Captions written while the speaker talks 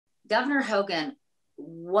Governor Hogan,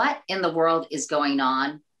 what in the world is going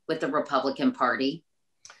on with the Republican Party?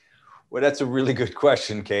 Well, that's a really good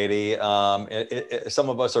question, Katie. Some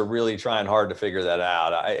of us are really trying hard to figure that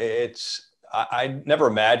out. I never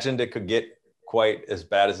imagined it could get quite as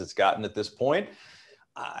bad as it's gotten at this point.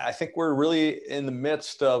 I think we're really in the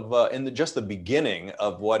midst of, just the beginning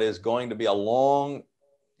of what is going to be a long,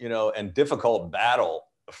 and difficult battle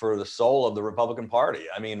for the soul of the Republican Party.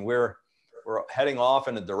 I mean, we're heading off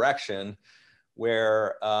in a direction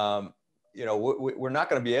where, we're not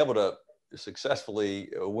going to be able to successfully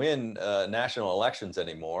win national elections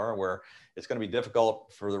anymore, where it's going to be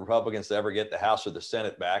difficult for the Republicans to ever get the House or the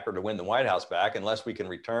Senate back, or to win the White House back, unless we can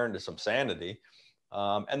return to some sanity.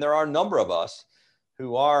 And there are a number of us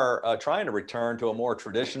who are trying to return to a more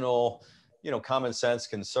traditional, common sense,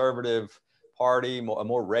 conservative party, a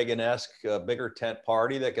more Reagan-esque, bigger tent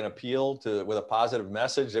party that can appeal to with a positive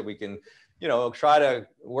message that we can, try to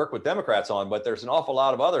work with Democrats on. But there's an awful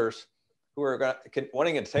lot of others who are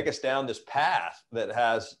wanting to take us down this path that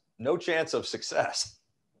has no chance of success.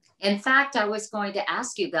 In fact, I was going to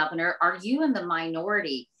ask you, Governor, are you in the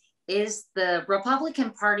minority? Is the Republican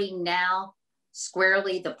Party now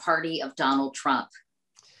squarely the party of Donald Trump?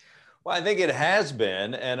 Well, I think it has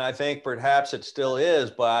been, and I think perhaps it still is,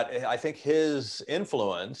 but I think his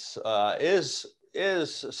influence is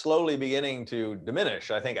slowly beginning to diminish.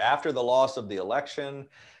 I think after the loss of the election,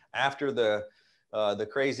 after the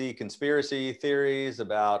crazy conspiracy theories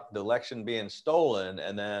about the election being stolen,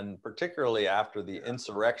 and then particularly after the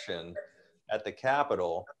insurrection at the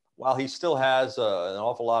Capitol, while he still has an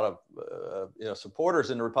awful lot of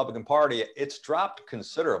supporters in the Republican Party, it's dropped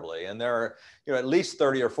considerably. And there are at least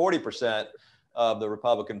 30 or 40% of the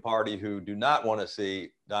Republican Party who do not want to see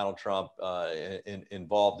Donald Trump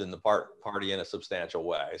involved in the party in a substantial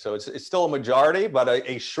way. So it's still a majority, but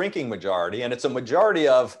a shrinking majority, and it's a majority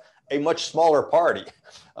of a much smaller party.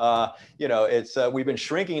 We've been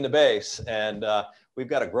shrinking the base, and we've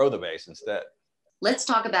got to grow the base instead. Let's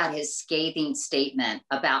talk about his scathing statement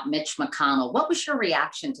about Mitch McConnell. What was your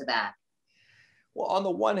reaction to that? Well, on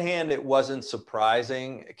the one hand, it wasn't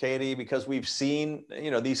surprising, Katie, because we've seen,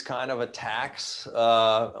 these kind of attacks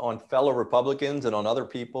on fellow Republicans and on other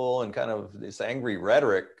people, and kind of this angry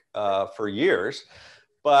rhetoric for years.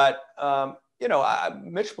 But,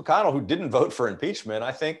 Mitch McConnell, who didn't vote for impeachment,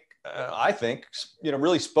 I think,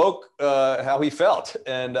 really spoke how he felt.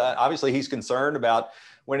 And obviously he's concerned about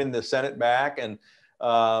winning the Senate back. And,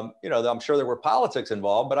 I'm sure there were politics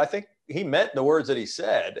involved, but I think he meant the words that he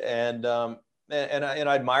said. And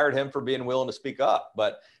I admired him for being willing to speak up.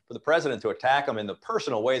 But for the president to attack him in the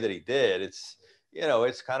personal way that he did, it's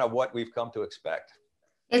kind of what we've come to expect.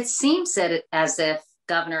 It seems that as if,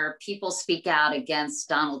 Governor, people speak out against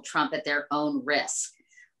Donald Trump at their own risk.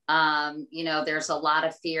 There's a lot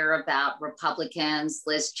of fear about Republicans,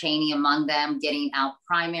 Liz Cheney among them, getting out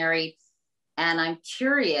primaried. And I'm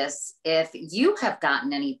curious if you have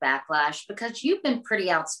gotten any backlash, because you've been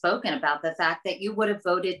pretty outspoken about the fact that you would have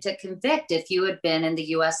voted to convict if you had been in the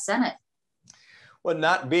U.S. Senate. Well,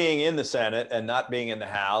 not being in the Senate and not being in the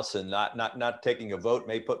House and not taking a vote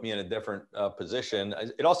may put me in a different position.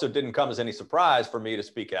 It also didn't come as any surprise for me to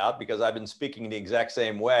speak out, because I've been speaking the exact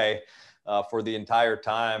same way for the entire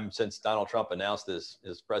time since Donald Trump announced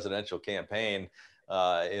his presidential campaign,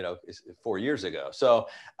 4 years ago. So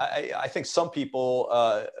I think some people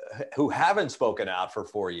who haven't spoken out for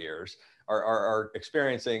 4 years are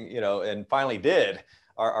experiencing, and finally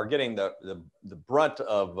are getting the brunt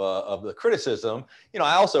of the criticism.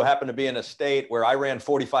 I also happen to be in a state where I ran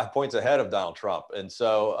 45 points ahead of Donald Trump. And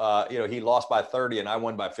so, he lost by 30 and I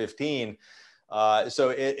won by 15.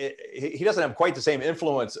 So he doesn't have quite the same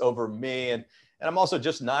influence over me. And I'm also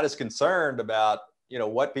just not as concerned about,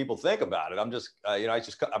 what people think about it. I'm just,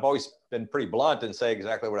 I've always been pretty blunt and say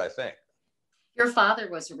exactly what I think. Your father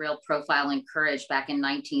was a real profile in Couric back in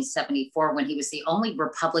 1974, when he was the only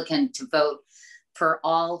Republican to vote for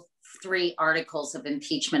all 3 articles of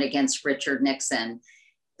impeachment against Richard Nixon.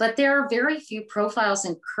 But there are very few profiles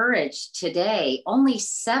in Couric today. Only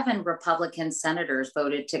 7 Republican senators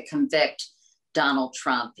voted to convict Donald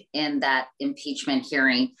Trump in that impeachment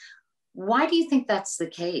hearing. Why do you think that's the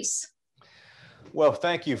case? Well,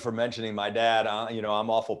 thank you for mentioning my dad. I'm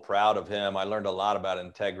awful proud of him. I learned a lot about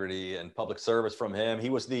integrity and public service from him. He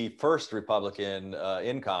was the first Republican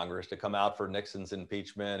in Congress to come out for Nixon's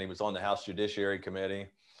impeachment. He was on the House Judiciary Committee.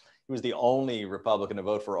 He was the only Republican to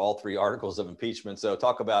vote for all 3 articles of impeachment. So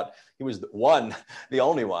talk about, he was the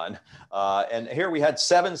only one. And here we had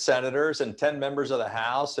 7 senators and 10 members of the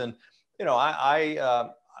House. And,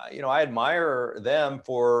 I admire them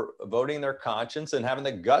for voting their conscience and having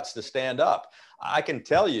the guts to stand up. I can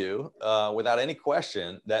tell you without any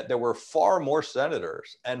question that there were far more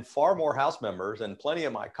senators and far more House members and plenty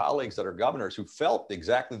of my colleagues that are governors who felt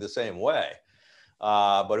exactly the same way,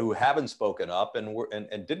 but who haven't spoken up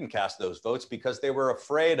and didn't cast those votes because they were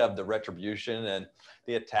afraid of the retribution and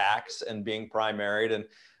the attacks and being primaried. And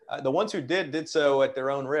the ones who did so at their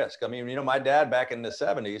own risk. I mean, you know, my dad back in the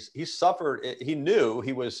 70s, he suffered, he knew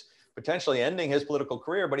he was potentially ending his political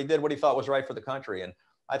career, but he did what he thought was right for the country. And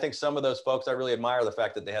I think some of those folks, I really admire the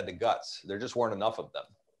fact that they had the guts. There just weren't enough of them.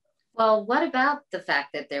 Well, what about the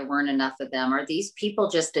fact that there weren't enough of them? Are these people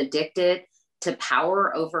just addicted to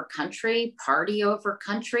power over country, party over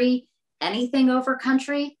country, anything over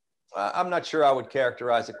country? I'm not sure I would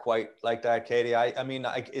characterize it quite like that, Katie. I mean,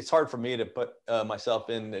 it's hard for me to put myself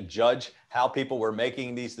in and judge how people were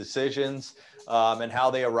making these decisions and how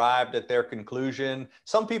they arrived at their conclusion.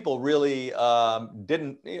 Some people really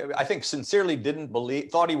didn't, I think sincerely didn't believe,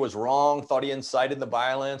 thought he was wrong, thought he incited the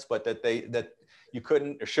violence, but that you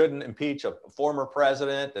couldn't or shouldn't impeach a former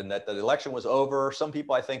president and that the election was over. Some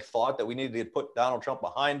people, I think, thought that we needed to put Donald Trump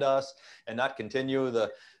behind us and not continue the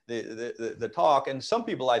talk. And some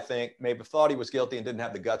people, I think, maybe thought he was guilty and didn't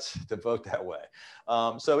have the guts to vote that way.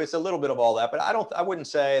 So it's a little bit of all that, but I wouldn't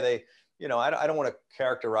say they, you know, I don't want to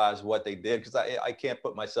characterize what they did because I can't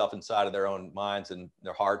put myself inside of their own minds and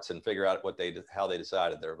their hearts and figure out how they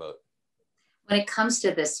decided their vote. When it comes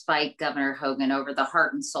to this fight, Governor Hogan, over the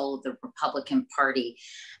heart and soul of the Republican Party,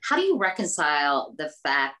 how do you reconcile the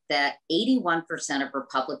fact that 81% of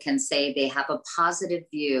Republicans say they have a positive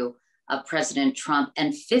view of President Trump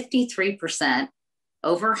and 53%,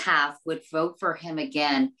 over half, would vote for him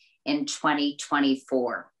again in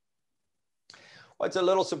 2024? Well, it's a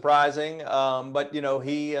little surprising, but you know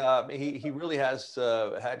he really has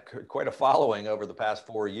had quite a following over the past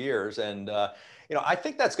 4 years, and you know I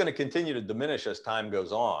think that's going to continue to diminish as time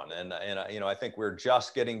goes on. And you know I think we're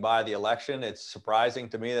just getting by the election. It's surprising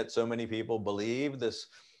to me that so many people believe this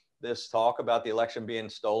talk about the election being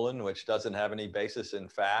stolen, which doesn't have any basis in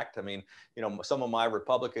fact. I mean, you know, some of my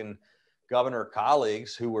Republican governor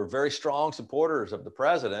colleagues who were very strong supporters of the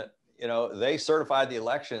president, you know, they certified the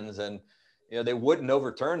elections and you know, they wouldn't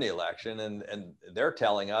overturn the election, and they're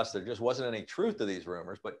telling us there just wasn't any truth to these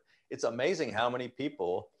rumors. But it's amazing how many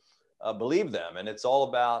people believe them, and it's all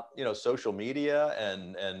about, you know, social media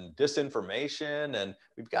and disinformation, and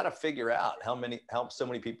we've got to figure out how so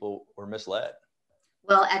many people were misled.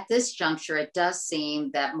 Well, at this juncture, it does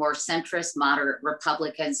seem that more centrist, moderate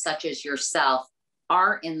Republicans, such as yourself,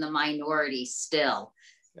 are in the minority still.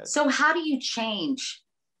 Yes. So how do you change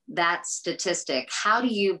that statistic? How do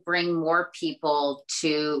you bring more people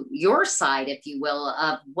to your side, if you will,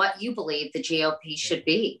 of what you believe the GOP should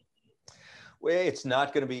be? Well, it's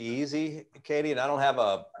not going to be easy, Katie, and I don't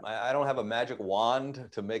have a magic wand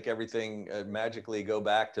to make everything magically go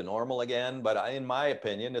back to normal again. But in my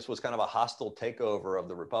opinion, this was kind of a hostile takeover of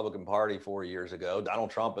the Republican Party 4 years ago.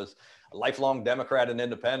 Donald Trump is a lifelong Democrat and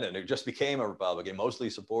independent who just became a Republican,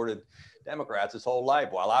 mostly supported Democrats his whole life.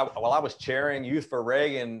 While I was chairing Youth for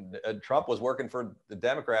Reagan, Trump was working for the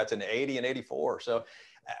Democrats in '80 and '84. So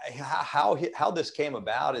how this came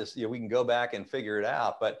about is, you know, we can go back and figure it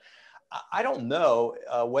out, but I don't know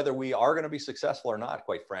whether we are going to be successful or not,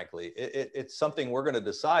 quite frankly. It's something we're going to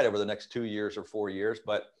decide over the next 2 years or 4 years.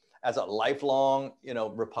 But as a lifelong, you know,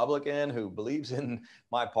 Republican who believes in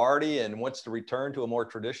my party and wants to return to a more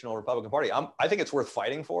traditional Republican Party, I think it's worth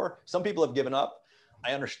fighting for. Some people have given up.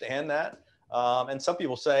 I understand that. And some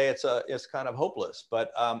people say it's kind of hopeless.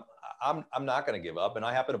 But I'm not going to give up. And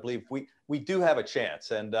I happen to believe we do have a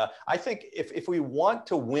chance. And I think if we want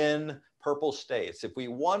to win purple states, if we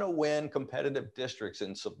want to win competitive districts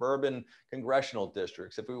in suburban congressional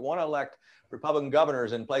districts, if we want to elect Republican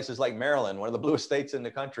governors in places like Maryland, one of the bluest states in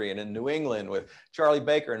the country, and in New England with Charlie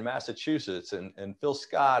Baker in Massachusetts and Phil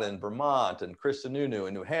Scott in Vermont and Chris Sununu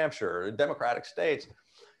in New Hampshire, Democratic states,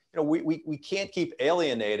 you know, we can't keep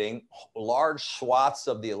alienating large swaths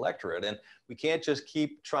of the electorate, and we can't just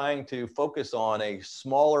keep trying to focus on a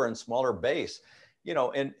smaller and smaller base. You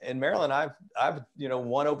know, in Maryland, I've you know,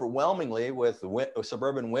 won overwhelmingly with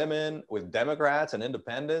suburban women, with Democrats and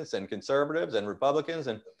independents and conservatives and Republicans.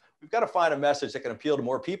 And we've got to find a message that can appeal to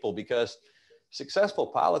more people, because successful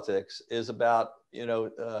politics is about, you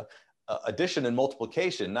know, addition and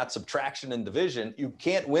multiplication, not subtraction and division. You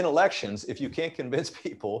can't win elections if you can't convince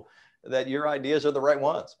people that your ideas are the right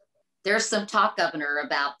ones. There's some talk, Governor,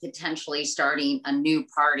 about potentially starting a new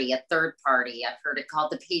party, a third party. I've heard it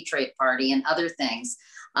called the Patriot Party and other things.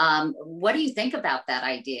 What do you think about that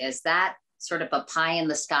idea? Is that sort of a pie in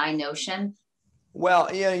the sky notion?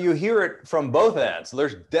 Well, you know, you hear it from both ends.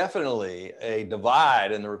 There's definitely a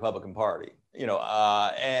divide in the Republican Party.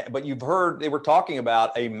 But you've heard they were talking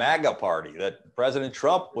about a MAGA party that President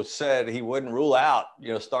Trump said he wouldn't rule out,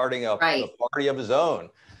 starting a party of his own.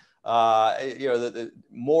 The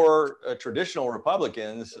more traditional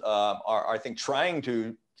Republicans are, I think, trying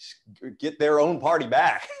to get their own party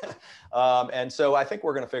back. And so I think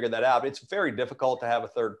we're going to figure that out. It's very difficult to have a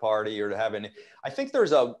third party or to have any. I think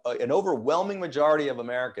there's an overwhelming majority of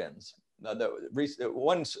Americans.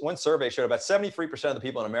 One survey showed about 73% of the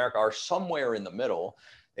people in America are somewhere in the middle.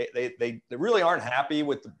 They really aren't happy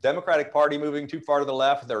with the Democratic Party moving too far to the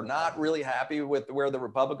left. They're not really happy with where the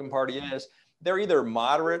Republican Party is. They're either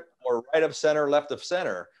moderate or right of center, left of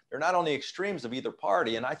center. They're not on the extremes of either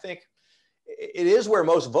party. And I think it is where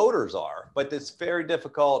most voters are, but it's very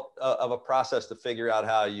difficult of a process to figure out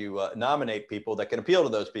how you nominate people that can appeal to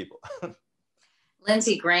those people.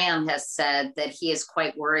 Lindsey Graham has said that he is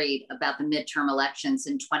quite worried about the midterm elections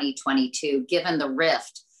in 2022, given the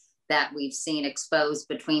rift that we've seen exposed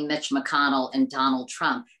between Mitch McConnell and Donald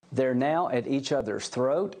Trump. They're now at each other's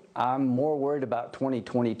throat. I'm more worried about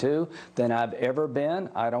 2022 than I've ever been.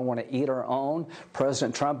 I don't want to eat our own.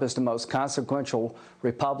 President Trump is the most consequential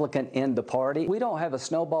Republican in the party. We don't have a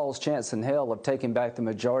snowball's chance in hell of taking back the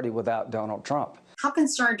majority without Donald Trump. How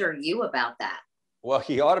concerned are you about that? Well,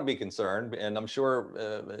 he ought to be concerned, and I'm sure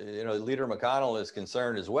Leader McConnell is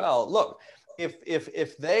concerned as well. Look,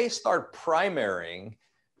 if they start primarying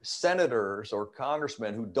senators or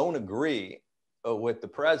congressmen who don't agree with the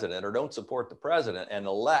president or don't support the president and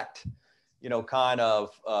elect,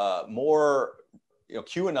 more,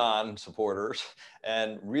 QAnon supporters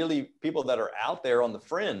and really people that are out there on the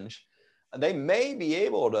fringe, they may be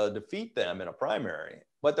able to defeat them in a primary,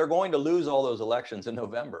 but they're going to lose all those elections in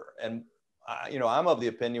November. And I'm of the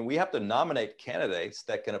opinion we have to nominate candidates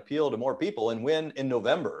that can appeal to more people and win in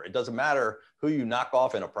November. It doesn't matter who you knock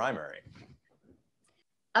off in a primary.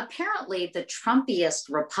 Apparently, the Trumpiest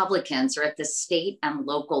Republicans are at the state and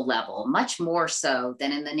local level, much more so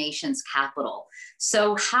than in the nation's capital.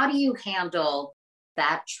 So how do you handle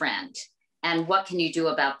that trend? And what can you do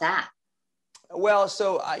about that? Well,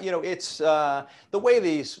 so, it's the way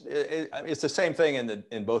it's the same thing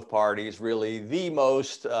in both parties, really. The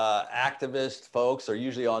most activist folks are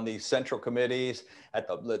usually on these central committees that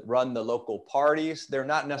run the local parties. They're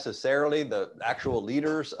not necessarily the actual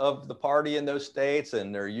leaders of the party in those states,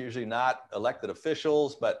 and they're usually not elected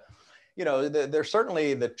officials. But, they're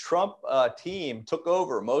certainly the Trump team took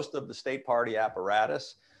over most of the state party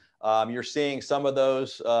apparatus. You're seeing some of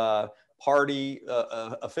those party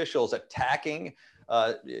officials attacking,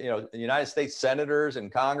 United States senators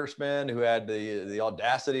and congressmen who had the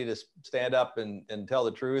audacity to stand up and tell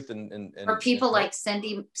the truth. Or people like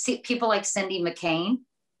Cindy McCain.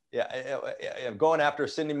 Yeah, going after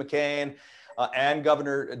Cindy McCain and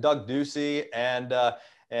Governor Doug Ducey, and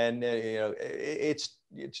it's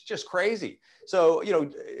just crazy. So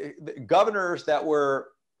governors that were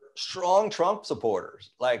strong Trump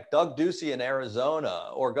supporters like Doug Ducey in Arizona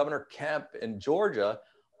or Governor Kemp in Georgia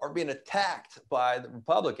are being attacked by the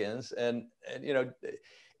Republicans, and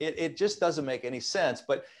it just doesn't make any sense.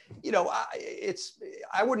 But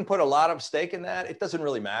I wouldn't put a lot of stake in that. It doesn't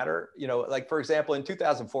really matter. Like, for example, in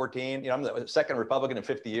 2014, I'm the second Republican in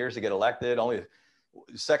 50 years to get elected, only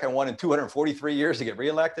the second one in 243 years to get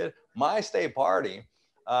reelected. My state party,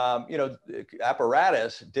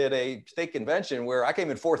 apparatus did a state convention where I came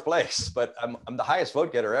in fourth place, but I'm the highest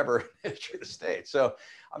vote getter ever in the history of the state. So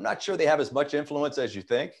I'm not sure they have as much influence as you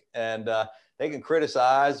think. And they can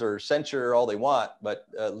criticize or censure all they want, but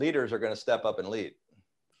leaders are going to step up and lead.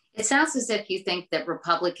 It sounds as if you think that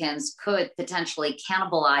Republicans could potentially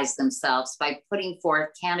cannibalize themselves by putting forth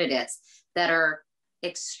candidates that are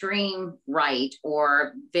extreme right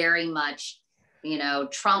or very much,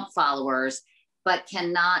 Trump followers, but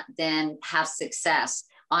cannot then have success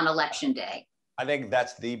on election day. I think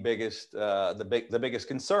that's the biggest, the biggest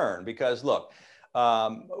concern, because look,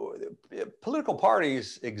 political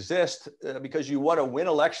parties exist because you want to win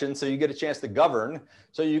elections, so you get a chance to govern,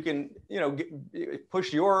 so you can,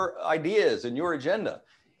 push your ideas and your agenda.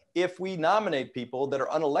 If we nominate people that are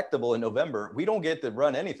unelectable in November, we don't get to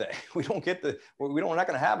run anything. We're not going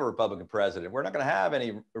to have a Republican president. We're not going to have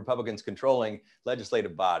any Republicans controlling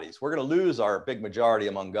legislative bodies. We're going to lose our big majority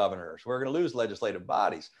among governors. We're going to lose legislative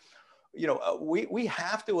bodies. We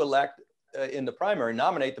have to elect in the primary,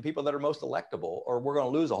 nominate the people that are most electable, or we're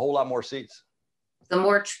going to lose a whole lot more seats. The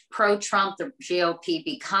more pro-Trump the GOP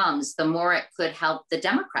becomes, the more it could help the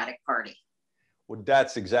Democratic Party. Well,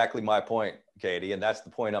 that's exactly my point, Katie, and that's the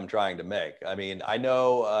point I'm trying to make. I mean, I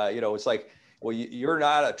know, it's like well, you're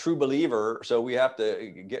not a true believer, so we have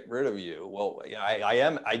to get rid of you. Well,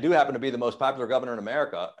 yeah, I do happen to be the most popular governor in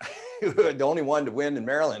America, the only one to win in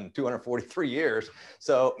Maryland in 243 years.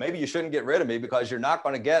 So maybe you shouldn't get rid of me, because you're not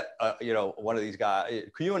going to get, one of these guys.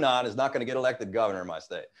 QAnon is not going to get elected governor in my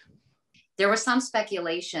state. There was some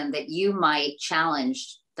speculation that you might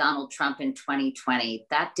challenge Donald Trump in 2020.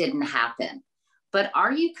 That didn't happen. But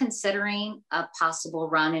are you considering a possible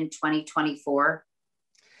run in 2024?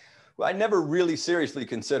 Well, I never really seriously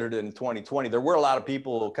considered it in 2020. There were a lot of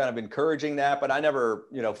people kind of encouraging that, but I never,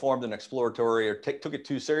 formed an exploratory or took it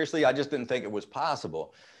too seriously. I just didn't think it was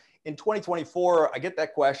possible. In 2024, I get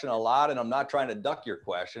that question a lot, and I'm not trying to duck your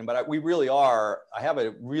question, but we really are. I have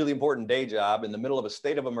a really important day job in the middle of a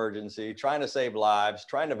state of emergency, trying to save lives,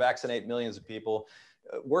 trying to vaccinate millions of people,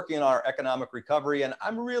 working on our economic recovery. And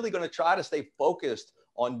I'm really going to try to stay focused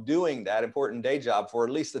on doing that important day job for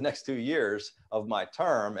at least the next 2 years of my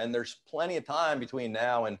term. And there's plenty of time between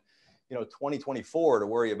now and 2024 to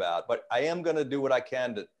worry about. But I am going to do what I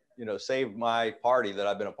can to save my party that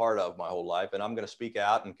I've been a part of my whole life. And I'm going to speak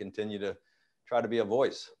out and continue to try to be a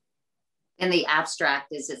voice. In the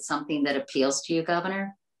abstract, is it something that appeals to you,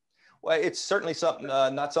 Governor? Well, it's certainly something,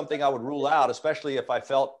 not something I would rule out, especially if I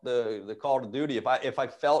felt the call to duty. If I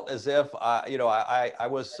felt as if I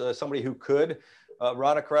was somebody who could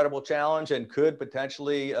run a credible challenge and could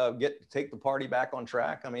potentially take the party back on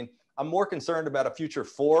track. I mean, I'm more concerned about a future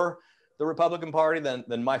for the Republican Party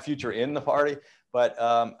than my future in the party. But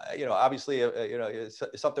obviously, it's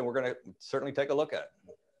something we're going to certainly take a look at.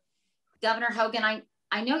 Governor Hogan,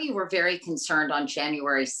 I know you were very concerned on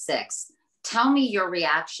January 6th. Tell me your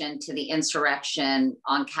reaction to the insurrection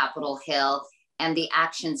on Capitol Hill and the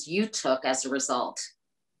actions you took as a result.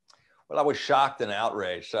 Well, I was shocked and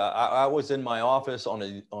outraged. I was in my office on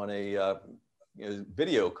a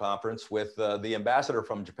video conference with the ambassador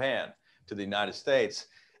from Japan to the United States.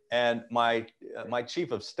 And my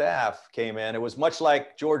chief of staff came in. It was much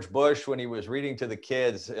like George Bush when he was reading to the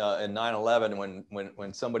kids in 9/11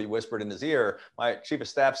 when somebody whispered in his ear. My chief of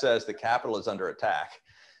staff says the Capitol is under attack.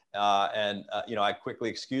 I quickly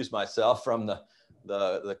excused myself from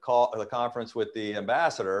the conference with the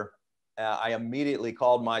ambassador. I immediately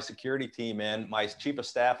called my security team in. My chief of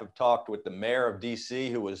staff had talked with the mayor of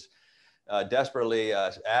DC, who was desperately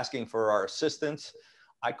asking for our assistance.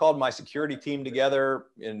 I called my security team together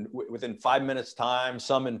within 5 minutes time,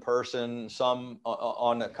 some in person, some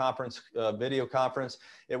on a video conference.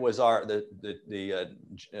 It was the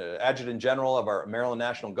adjutant general of our Maryland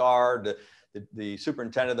National Guard, the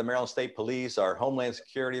superintendent of the Maryland State Police, our Homeland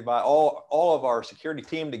Security, all of our security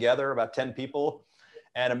team together, about 10 people,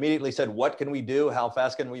 and immediately said, what can we do? How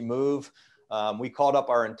fast can we move? We called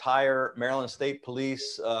up our entire Maryland State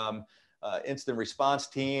Police instant response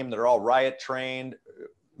team. They're all riot trained,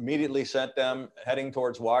 immediately sent them heading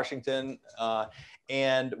towards Washington.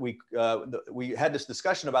 And we had this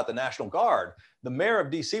discussion about the National Guard. The mayor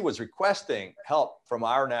of DC was requesting help from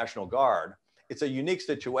our National Guard. It's a unique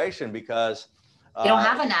situation because you don't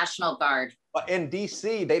have a National Guard. In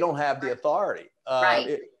DC, they don't have the authority.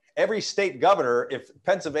 Right. Every state governor, if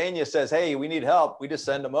Pennsylvania says, hey, we need help, we just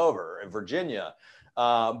send them over. In Virginia.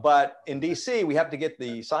 But in DC, we have to get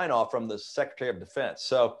the sign off from the Secretary of Defense.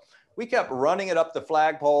 So we kept running it up the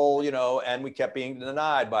flagpole, and we kept being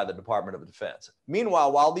denied by the Department of Defense.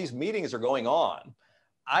 Meanwhile, while these meetings are going on,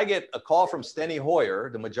 I get a call from Steny Hoyer,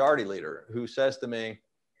 the majority leader, who says to me,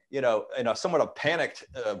 in a somewhat of panicked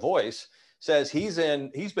voice, says he's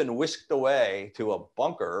been whisked away to a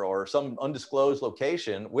bunker or some undisclosed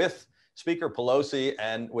location with Speaker Pelosi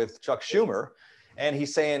and with Chuck Schumer. And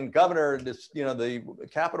he's saying, Governor, the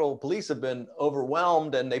Capitol Police have been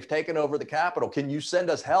overwhelmed and they've taken over the Capitol. Can you send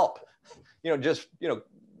us help?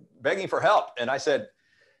 Begging for help. And I said,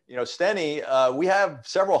 Steny, we have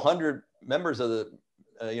several hundred members of the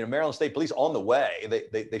Maryland State Police on the way.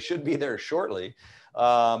 They should be there shortly.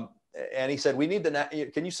 And he said,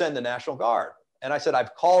 can you send the National Guard? And I said,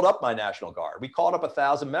 I've called up my National Guard. We called up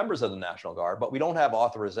 1,000 members of the National Guard, but we don't have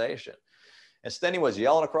authorization. And Steny was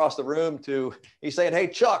yelling across the room he's saying, hey,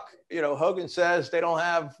 Chuck, Hogan says they don't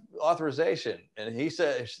have authorization. And he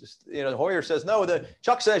says, Hoyer says, no,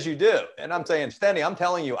 Chuck says you do. And I'm saying, Steny, I'm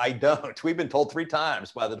telling you, I don't. We've been told 3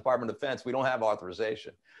 times by the Department of Defense, we don't have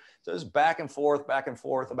authorization. So it's back and forth, back and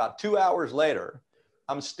forth. About 2 hours later,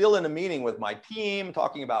 I'm still in a meeting with my team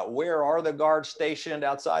talking about where are the guards stationed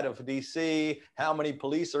outside of DC, how many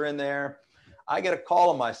police are in there. I get a call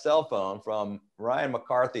on my cell phone from Ryan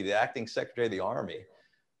McCarthy, the acting Secretary of the Army,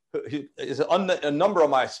 who is a number on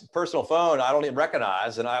my personal phone I don't even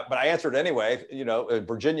recognize, but I answered anyway, a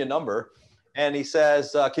Virginia number. And he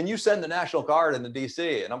says, can you send the National Guard into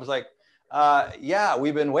DC? And I was like, Yeah,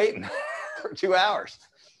 we've been waiting for 2 hours.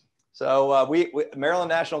 So we Maryland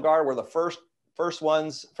National Guard were the first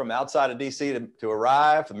ones from outside of DC to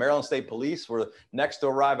arrive. The Maryland State Police were next to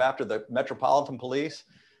arrive after the Metropolitan Police.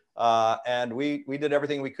 And we did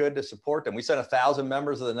everything we could to support them. We sent 1,000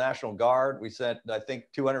 members of the National Guard. We sent, I think,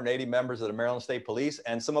 280 members of the Maryland State Police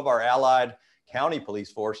and some of our allied county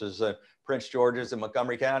police forces, Prince George's and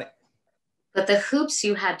Montgomery County. But the hoops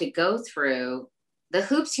you had to go through, the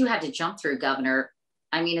hoops you had to jump through, Governor,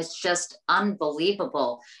 I mean, it's just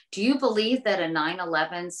unbelievable. Do you believe that a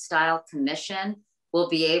 9/11 style commission will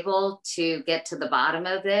be able to get to the bottom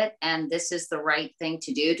of it? And this is the right thing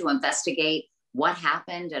to do to investigate what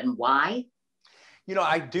happened and why? You know,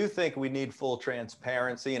 I do think we need full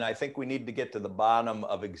transparency, and I think we need to get to the bottom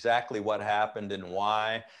of exactly what happened and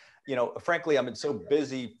why. You know, frankly, I've been so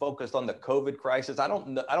busy focused on the COVID crisis. I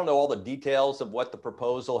don't know all the details of what the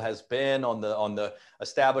proposal has been on the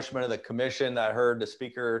establishment of the commission that I heard the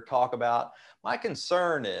speaker talk about. My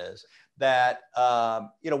concern is that,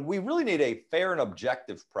 you know, we really need a fair and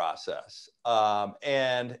objective process.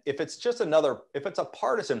 And if it's just if it's a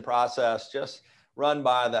partisan process just run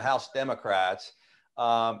by the House Democrats,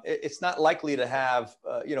 it's not likely to have,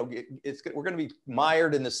 you know, we're going to be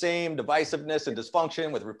mired in the same divisiveness and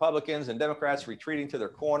dysfunction with Republicans and Democrats retreating to their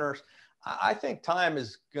corners. I think time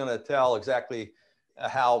is going to tell exactly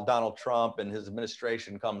how Donald Trump and his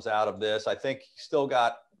administration comes out of this. I think he's still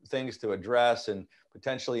got things to address and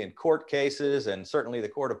potentially in court cases and certainly the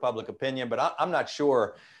court of public opinion. But I'm not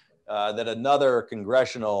sure that another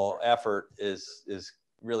congressional effort is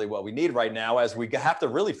really what we need right now, as we have to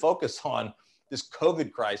really focus on this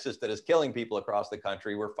COVID crisis that is killing people across the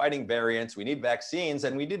country. We're fighting variants. We need vaccines,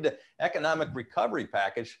 and we need the economic recovery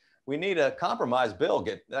package. We need a compromise bill.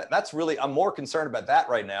 That's really, I'm more concerned about that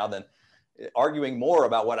right now than arguing more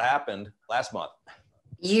about what happened last month.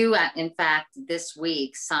 You, in fact, this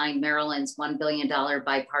week signed Maryland's $1 billion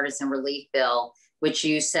bipartisan relief bill, which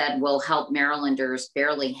you said will help Marylanders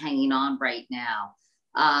barely hanging on right now.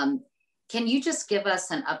 Can you just give us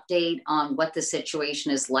an update on what the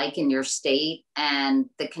situation is like in your state and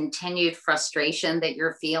the continued frustration that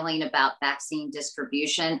you're feeling about vaccine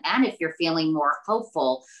distribution, and if you're feeling more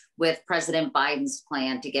hopeful with President Biden's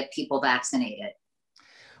plan to get people vaccinated?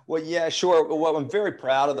 Well, yeah, sure. Well, I'm very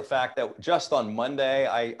proud of the fact that just on Monday,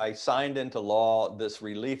 I signed into law this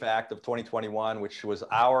Relief Act of 2021, which was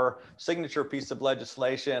our signature piece of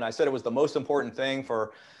legislation. I said it was the most important thing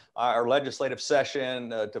for our legislative session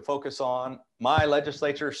to focus on. My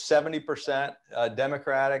legislature, 70%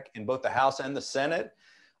 Democratic in both the House and the Senate.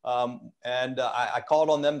 I called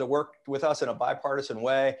on them to work with us in a bipartisan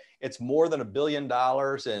way. It's more than $1 billion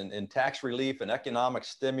in tax relief and economic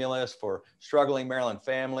stimulus for struggling Maryland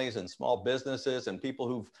families and small businesses and people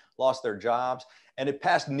who've lost their jobs. And it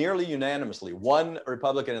passed nearly unanimously. One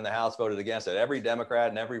Republican in the House voted against it. Every Democrat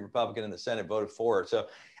and every Republican in the Senate voted for it. So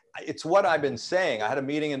it's what I've been saying. I had a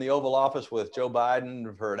meeting in the Oval Office with Joe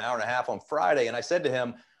Biden for an hour and a half on Friday. And I said to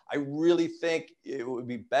him, I really think it would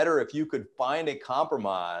be better if you could find a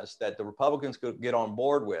compromise that the Republicans could get on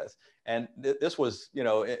board with. And this was, you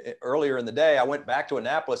know, earlier in the day, I went back to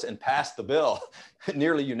Annapolis and passed the bill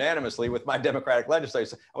nearly unanimously with my Democratic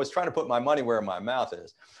legislators. I was trying to put my money where my mouth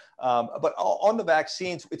is. But on the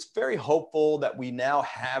vaccines, it's very hopeful that we now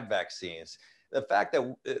have vaccines. The fact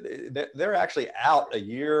that they're actually out a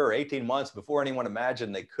year or 18 months before anyone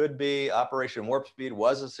imagined they could be. Operation Warp Speed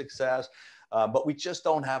was a success, but we just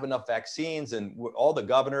don't have enough vaccines. And all the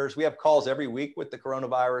governors, we have calls every week with the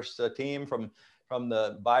coronavirus team from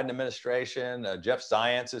the Biden administration. Jeff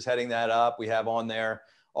Zients is heading that up. We have on there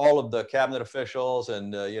all of the cabinet officials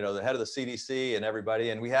and you know, the head of the CDC and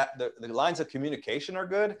everybody. And we have the lines of communication are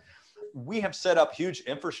good. We have set up huge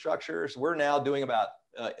infrastructures. We're now doing about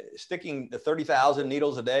sticking the 30,000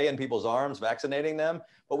 needles a day in people's arms, vaccinating them,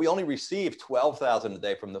 but we only receive 12,000 a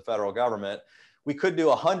day from the federal government. We could do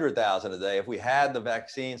 100,000 a day if we had the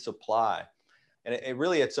vaccine supply. And it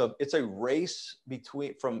really, it's a race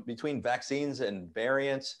between vaccines and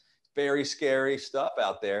variants. Very scary stuff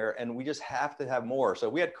out there, and we just have to have more. So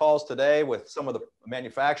we had calls today with some of the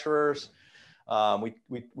manufacturers.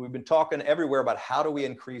 We've been talking everywhere about how do we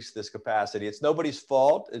increase this capacity. It's nobody's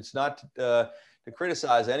fault. It's not to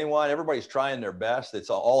criticize anyone. Everybody's trying their best. It's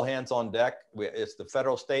all hands on deck. It's the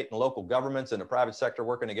federal, state, and local governments and the private sector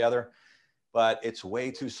working together, but it's way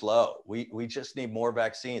too slow. We just need more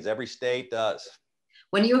vaccines. Every state does.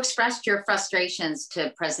 When you expressed your frustrations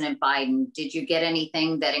to President Biden, did you get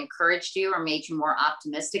anything that encouraged you or made you more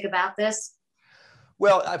optimistic about this?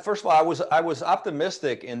 Well, first of all, I was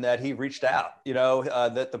optimistic in that he reached out.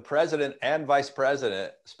 That the president and vice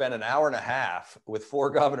president spent an hour and a half with 4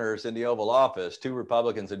 governors in the Oval Office, 2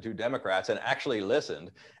 Republicans and 2 Democrats, and actually listened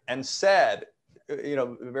and said,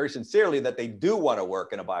 very sincerely that they do want to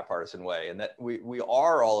work in a bipartisan way and that we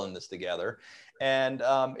are all in this together. And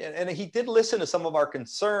he did listen to some of our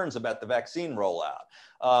concerns about the vaccine rollout.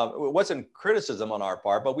 It wasn't criticism on our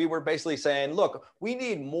part, but we were basically saying, look, we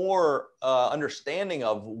need more understanding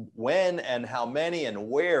of when and how many and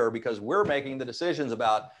where, because we're making the decisions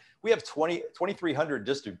about, we have 2,300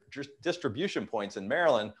 distribution points in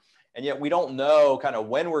Maryland. And yet we don't know kind of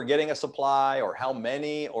when we're getting a supply or how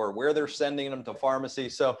many or where they're sending them to pharmacy.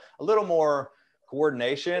 So a little more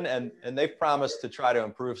coordination, and they've promised to try to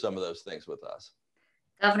improve some of those things with us.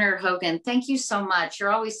 Governor Hogan, thank you so much.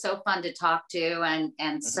 You're always so fun to talk to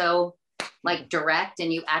and so direct,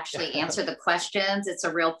 and you actually answer the questions. It's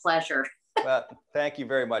a real pleasure. Well, thank you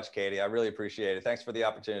very much, Katie. I really appreciate it. Thanks for the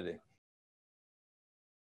opportunity.